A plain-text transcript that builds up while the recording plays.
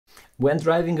When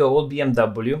driving an old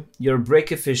BMW, your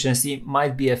brake efficiency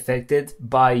might be affected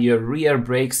by your rear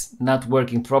brakes not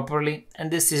working properly, and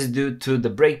this is due to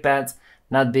the brake pads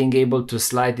not being able to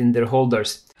slide in their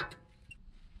holders.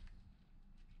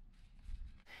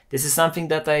 This is something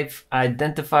that I've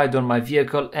identified on my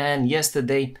vehicle, and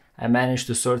yesterday I managed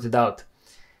to sort it out.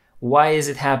 Why is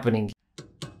it happening?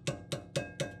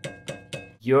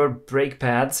 Your brake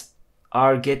pads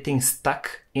are getting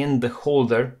stuck in the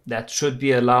holder that should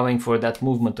be allowing for that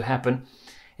movement to happen,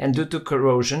 and due to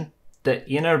corrosion, the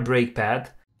inner brake pad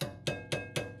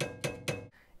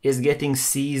is getting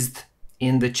seized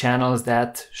in the channels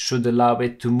that should allow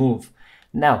it to move.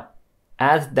 Now,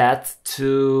 add that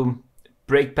to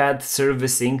brake pad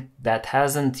servicing that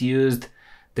hasn't used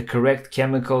the correct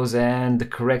chemicals and the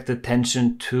correct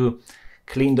attention to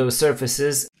clean those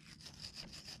surfaces,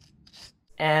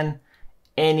 and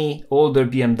any older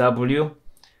BMW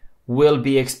will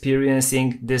be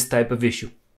experiencing this type of issue.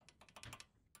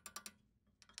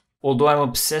 Although I'm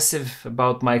obsessive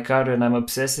about my car and I'm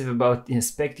obsessive about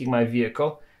inspecting my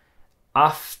vehicle,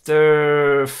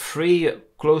 after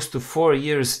close to 4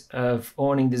 years of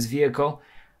owning this vehicle,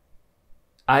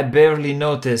 I barely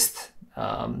noticed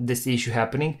this issue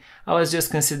happening. I was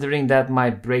just considering that my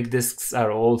brake discs are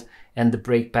old and the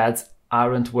brake pads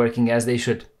aren't working as they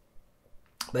should.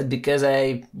 But because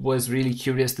I was really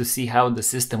curious to see how the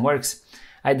system works,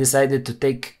 I decided to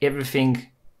take everything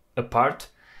apart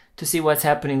to see what's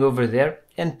happening over there,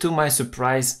 and to my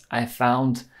surprise, I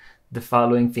found the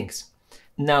following things.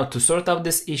 Now, to sort out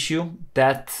this issue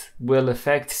that will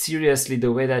affect seriously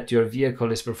the way that your vehicle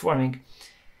is performing,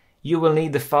 you will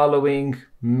need the following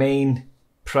main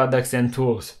products and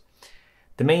tools.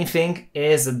 The main thing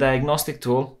is a diagnostic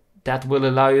tool that will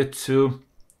allow you to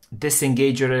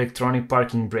disengage your electronic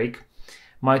parking brake.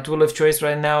 My tool of choice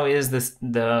right now is the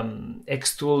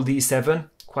Xtool D7,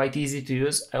 quite easy to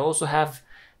use. I also have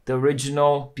the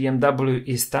original BMW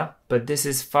Ista, but this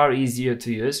is far easier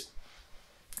to use.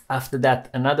 After that,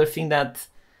 another thing that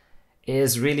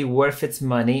is really worth its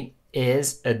money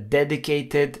is a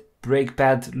dedicated brake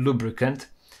pad lubricant.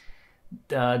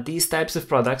 These types of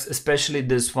products, especially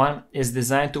this one, is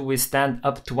designed to withstand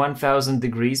up to 1000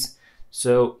 degrees.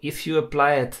 So if you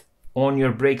apply it on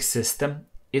your brake system,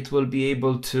 it will be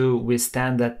able to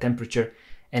withstand that temperature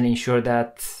and ensure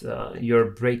that your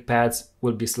brake pads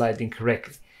will be sliding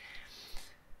correctly.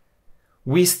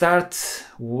 We start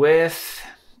with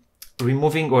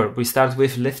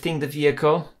lifting the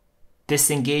vehicle,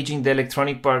 disengaging the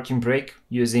electronic parking brake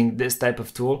using this type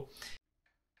of tool.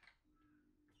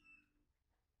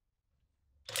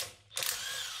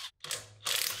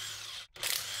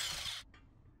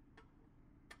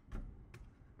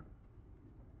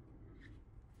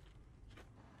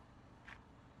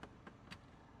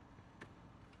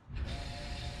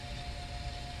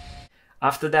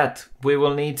 After that, we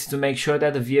will need to make sure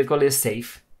that the vehicle is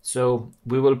safe. So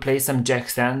we will place some jack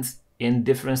stands in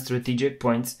different strategic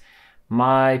points.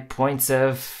 My points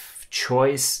of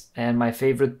choice and my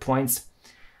favorite points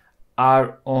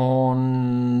are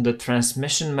on the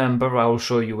transmission member. I will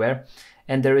show you where.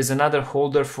 And there is another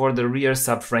holder for the rear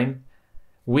subframe.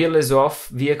 Wheel is off,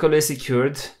 vehicle is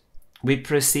secured. We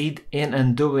proceed in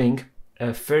undoing a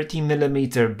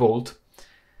 30mm bolt.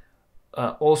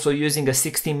 Also using a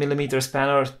 16mm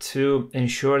spanner to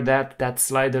ensure that that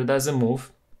slider doesn't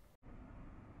move.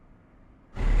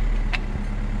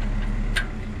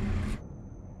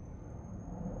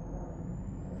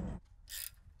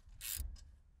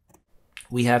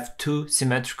 We have two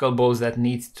symmetrical bolts that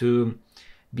need to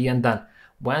be undone.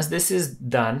 Once this is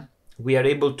done, we are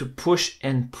able to push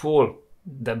and pull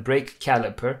the brake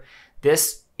caliper.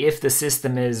 This, if the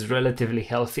system is relatively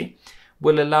healthy,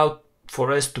 will allow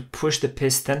for us to push the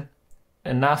piston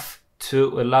enough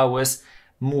to allow us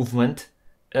movement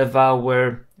of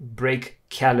our brake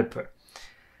caliper.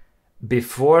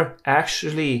 Before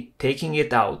actually taking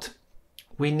it out,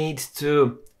 we need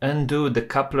to undo the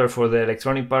coupler for the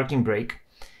electronic parking brake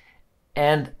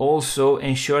and also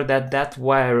ensure that that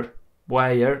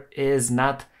wire is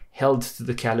not held to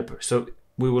the caliper. So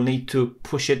we will need to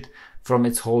push it from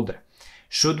its holder.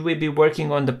 Should we be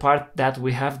working on the part that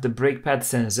we have the brake pad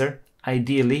sensor,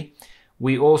 ideally,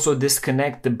 we also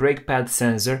disconnect the brake pad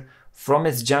sensor from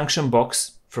its junction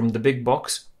box, from the big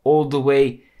box, all the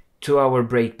way to our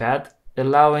brake pad,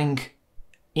 allowing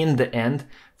in the end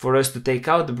for us to take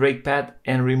out the brake pad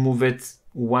and remove it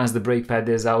once the brake pad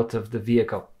is out of the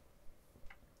vehicle.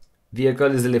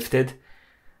 Vehicle is lifted.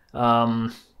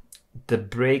 The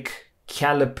brake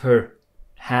caliper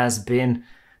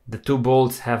the two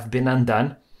bolts have been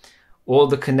undone. All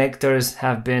the connectors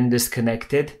have been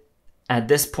disconnected. At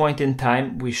this point in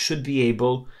time, we should be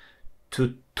able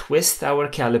to twist our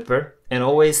caliper and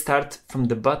always start from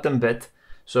the bottom bit.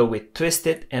 So we twist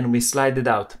it and we slide it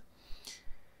out.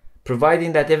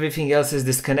 Providing that everything else is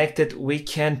disconnected, we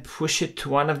can push it to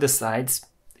one of the sides.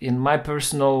 In my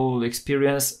personal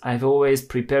experience, I've always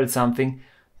prepared something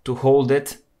to hold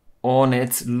it on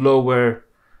its lower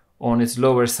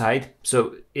side,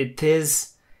 so it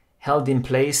is held in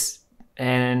place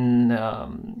and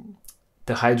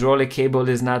the hydraulic cable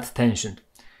is not tensioned.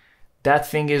 That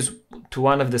thing is to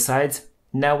one of the sides.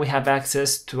 Now we have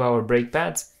access to our brake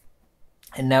pads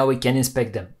and now we can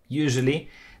inspect them. Usually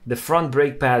the front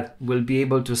brake pad will be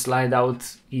able to slide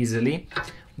out easily,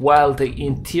 while the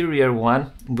interior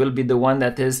one will be the one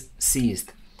that is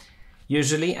seized.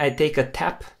 Usually I take a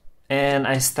tap and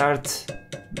I start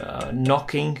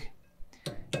knocking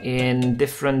in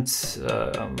different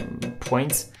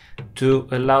points to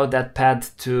allow that pad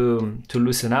to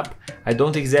loosen up. I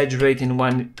don't exaggerate in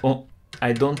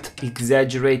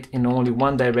only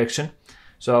one direction,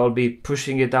 so I'll be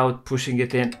pushing it out, pushing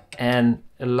it in, and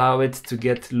allow it to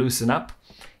get loosen up.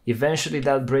 Eventually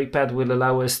that brake pad will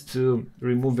allow us to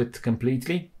remove it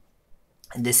completely.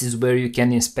 And this is where you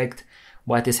can inspect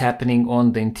what is happening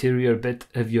on the interior bit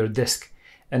of your disc.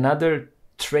 Another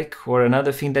trick or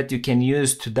another thing that you can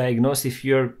use to diagnose if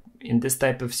you're in this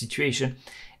type of situation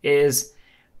is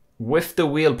with the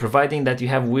wheel, providing that you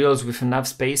have wheels with enough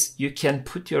space, you can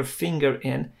put your finger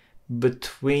in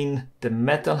between the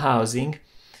metal housing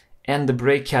and the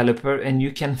brake caliper and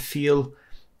you can feel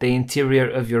the interior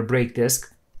of your brake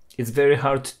disc. It's very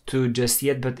hard to just see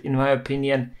it, but in my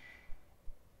opinion,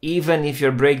 even if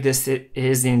your brake disc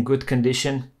is in good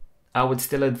condition, I would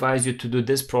still advise you to do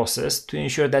this process to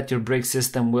ensure that your brake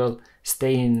system will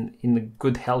stay in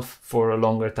good health for a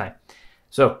longer time.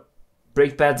 So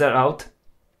brake pads are out.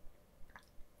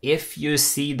 If you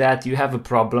see that you have a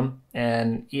problem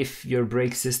and if your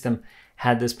brake system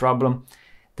had this problem,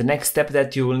 the next step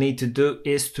that you will need to do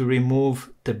is to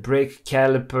remove the brake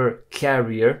caliper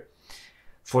carrier.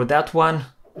 For that one,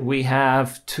 we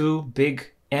have two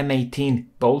big M18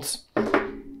 bolts.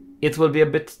 It will be a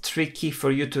bit tricky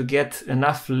for you to get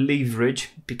enough leverage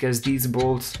because these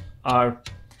bolts are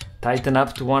tightened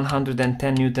up to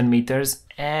 110 Newton meters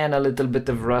and a little bit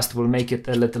of rust will make it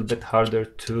a little bit harder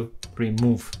to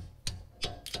remove.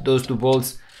 Those two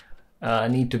bolts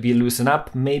need to be loosened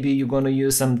up. Maybe you're going to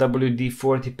use some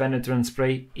WD-40 penetrant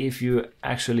spray if you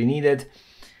actually need it.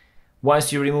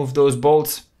 Once you remove those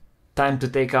bolts, time to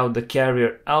take out the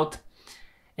carrier out.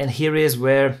 And here is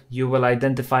where you will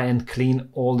identify and clean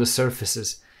all the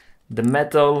surfaces. The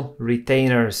metal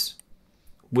retainers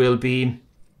will be,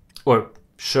 or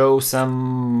show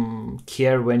some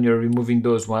care when you're removing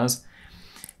those ones.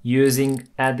 Using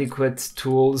adequate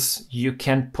tools, you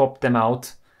can pop them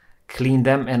out, clean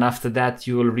them, and after that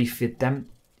you will refit them.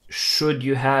 Should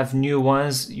you have new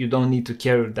ones, you don't need to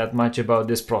care that much about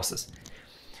this process.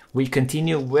 We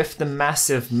continue with the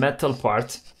massive metal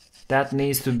part. That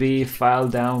needs to be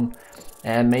filed down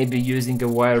and maybe using a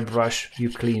wire brush you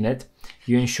clean it.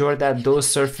 You ensure that those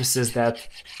surfaces that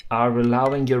are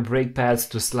allowing your brake pads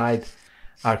to slide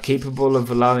are capable of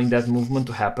allowing that movement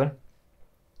to happen.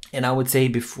 And I would say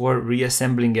before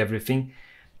reassembling everything,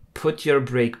 put your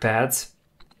brake pads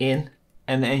in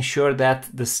and ensure that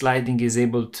the sliding is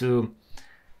able to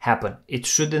happen. It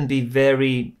shouldn't be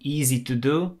very easy to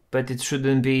do, but it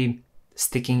shouldn't be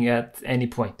sticking at any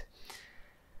point.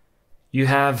 You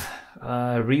have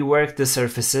reworked the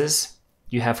surfaces,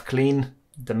 you have cleaned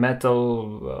the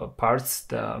metal parts,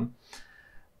 the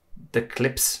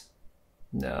clips,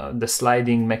 the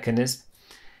sliding mechanism.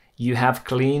 You have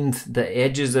cleaned the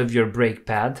edges of your brake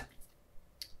pad.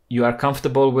 You are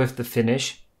comfortable with the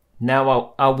finish.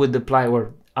 Now I would apply,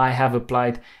 or I have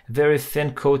applied, very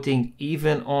thin coating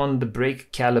even on the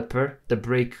brake caliper, the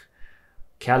brake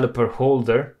caliper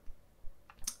holder.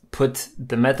 Put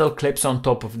the metal clips on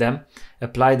top of them,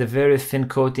 apply the very thin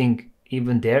coating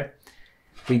even there.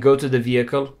 We go to the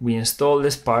vehicle, we install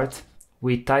this part,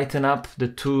 we tighten up the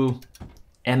two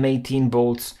M18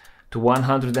 bolts to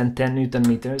 110 Newton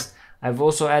meters. I've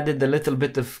also added a little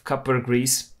bit of copper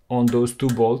grease on those two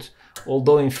bolts,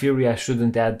 although in theory I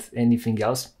shouldn't add anything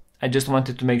else. I just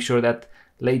wanted to make sure that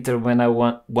later when I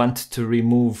want to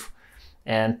remove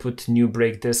and put new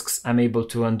brake discs, I'm able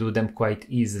to undo them quite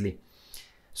easily.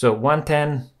 So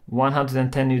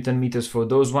 110 Newton meters for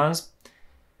those ones.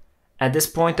 At this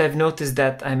point I've noticed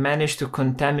that I managed to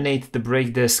contaminate the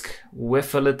brake disc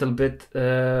with a little bit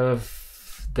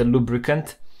of the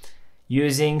lubricant.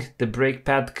 Using the brake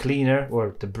pad cleaner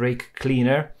or the brake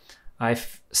cleaner,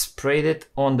 I've sprayed it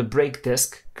on the brake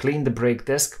disc, cleaned the brake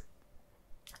disc,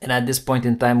 And at this point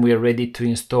in time, we are ready to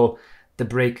install the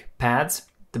brake pads.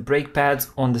 The brake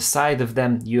pads, on the side of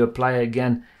them, you apply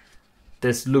again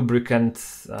this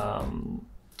lubricant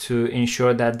to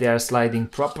ensure that they are sliding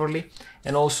properly.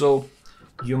 And also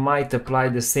you might apply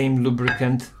the same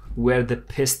lubricant where the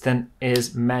piston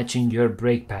is matching your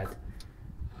brake pad.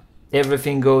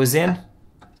 Everything goes in.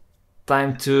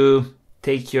 Time to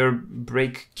take your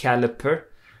brake caliper.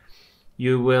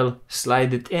 You will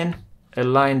slide it in,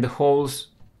 align the holes,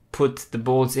 put the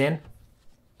bolts in,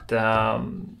 the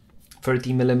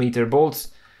 30mm bolts.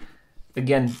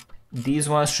 Again, these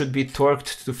ones should be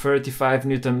torqued to 35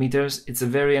 Newton meters. It's a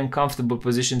very uncomfortable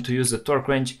position to use a torque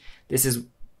wrench. This is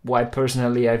why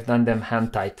personally I've done them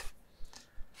hand tight.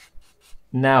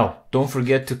 Now, don't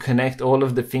forget to connect all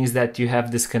of the things that you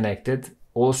have disconnected.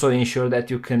 Also ensure that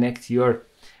you connect your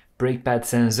brake pad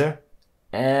sensor.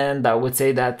 And I would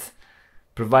say that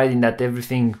providing that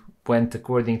everything went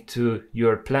according to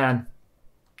your plan,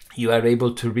 you are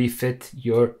able to refit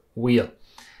your wheel.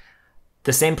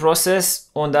 The same process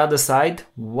on the other side.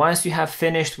 Once you have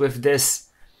finished with this,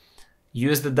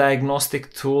 use the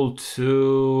diagnostic tool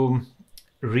to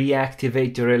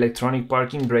reactivate your electronic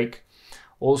parking brake.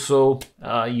 Also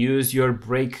use your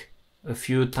brake a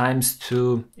few times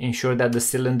to ensure that the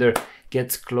cylinder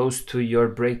gets close to your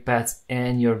brake pads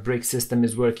and your brake system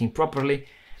is working properly.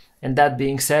 And that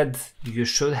being said, you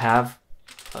should have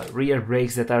rear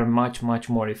brakes that are much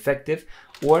more effective,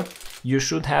 or you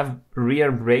should have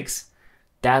rear brakes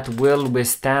that will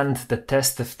withstand the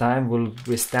test of time, will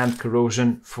withstand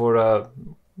corrosion for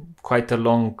quite a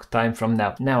long time from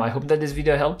now. Now, I hope that this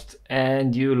video helped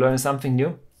and you learned something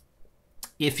new.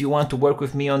 If you want to work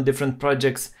with me on different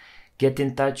projects, get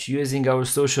in touch using our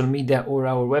social media or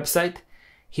our website.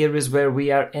 Here is where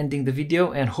we are ending the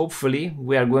video, and hopefully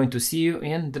we are going to see you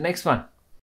in the next one.